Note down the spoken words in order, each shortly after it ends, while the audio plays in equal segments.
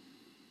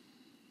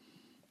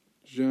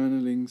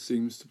Journaling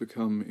seems to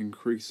become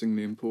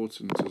increasingly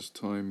important as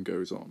time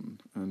goes on,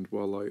 and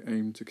while I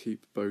aim to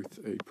keep both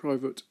a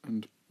private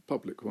and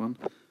public one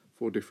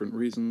for different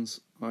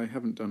reasons, I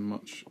haven't done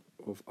much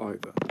of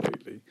either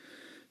lately.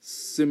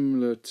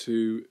 Similar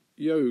to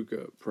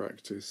yoga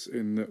practice,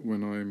 in that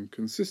when I'm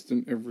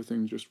consistent,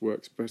 everything just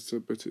works better,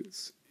 but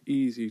it's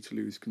easy to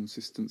lose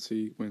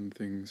consistency when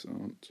things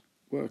aren't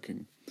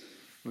working.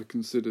 I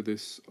consider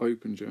this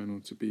open journal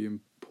to be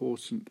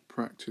important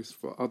practice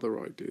for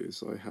other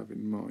ideas I have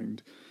in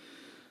mind.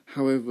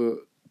 However,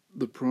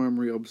 the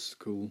primary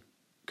obstacle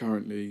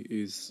currently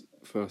is,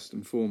 first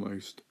and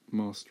foremost,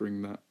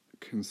 mastering that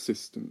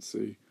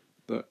consistency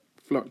that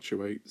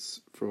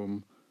fluctuates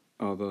from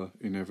other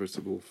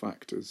inevitable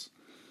factors.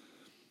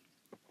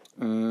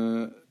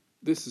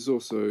 This is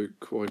also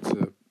quite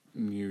a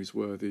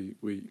newsworthy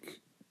week,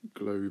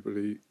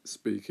 globally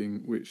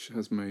speaking, which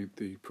has made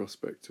the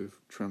prospect of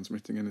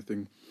transmitting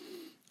anything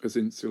as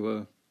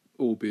insular,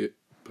 albeit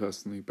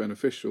personally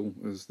beneficial,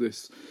 as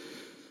this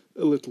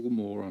a little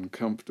more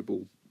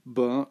uncomfortable.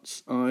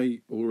 But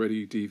I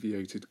already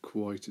deviated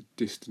quite a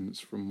distance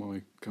from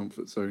my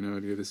comfort zone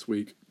earlier this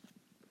week.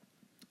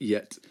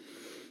 Yet,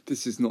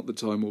 this is not the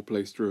time or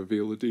place to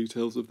reveal the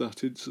details of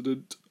that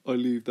incident. I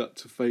leave that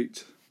to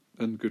fate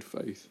and good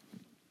faith.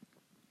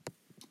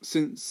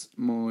 Since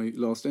my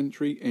last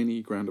entry,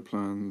 any grander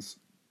plans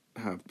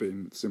have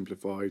been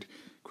simplified,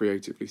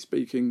 creatively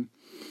speaking.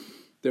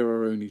 There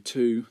are only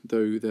two,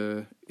 though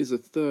there is a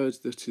third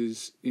that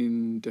is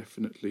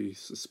indefinitely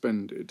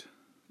suspended.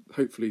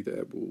 Hopefully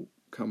there will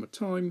come a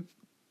time,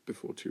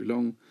 before too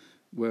long,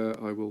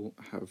 where I will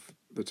have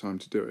the time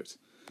to do it.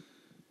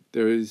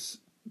 There is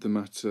the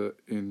matter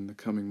in the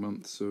coming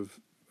months of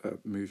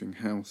moving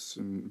house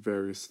and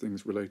various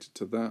things related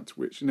to that,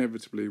 which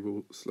inevitably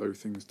will slow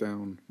things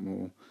down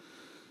more.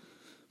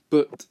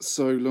 But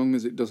so long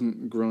as it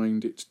doesn't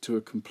grind it to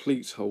a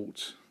complete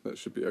halt, that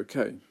should be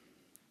okay.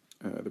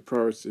 The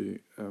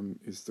priority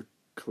is the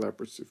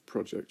collaborative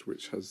project,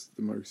 which has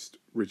the most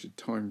rigid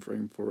time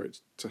frame for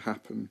it to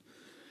happen.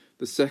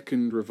 The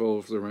second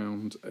revolves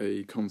around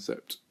a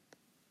concept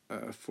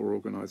for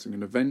organising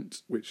an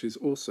event, which is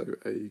also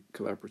a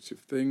collaborative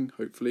thing,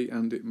 hopefully,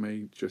 and it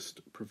may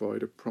just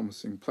provide a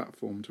promising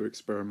platform to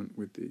experiment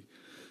with the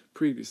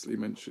previously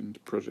mentioned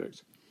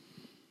project.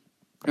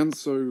 And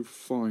so,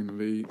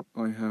 finally,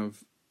 I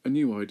have a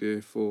new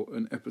idea for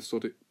an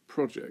episodic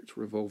project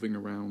revolving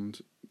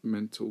around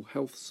mental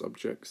health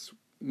subjects.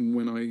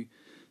 When I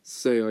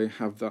say I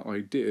have that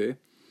idea,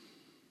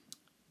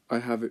 I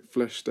have it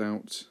fleshed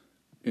out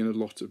in a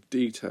lot of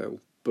detail,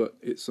 but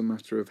it's a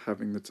matter of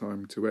having the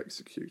time to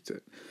execute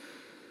it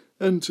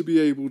and to be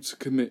able to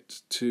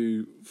commit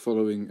to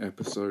following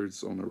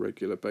episodes on a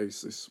regular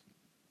basis.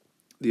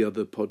 The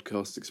other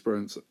podcast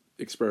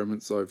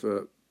experiments I've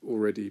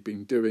already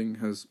been doing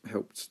has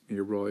helped me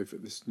arrive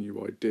at this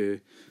new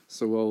idea.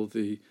 So while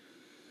the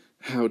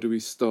How Do We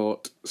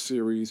Start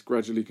series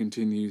gradually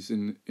continues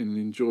in an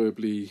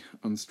enjoyably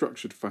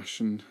unstructured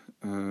fashion,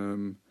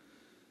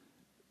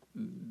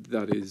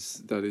 that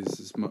is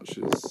as much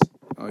as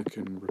I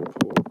can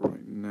report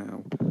right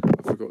now.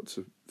 I forgot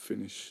to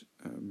finish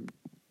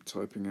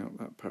typing out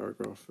that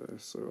paragraph there,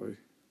 so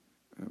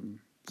I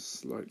am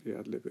slightly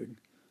ad-libbing.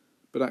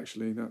 But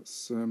actually,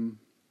 that's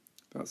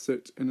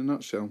it in a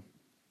nutshell.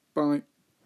 Bye.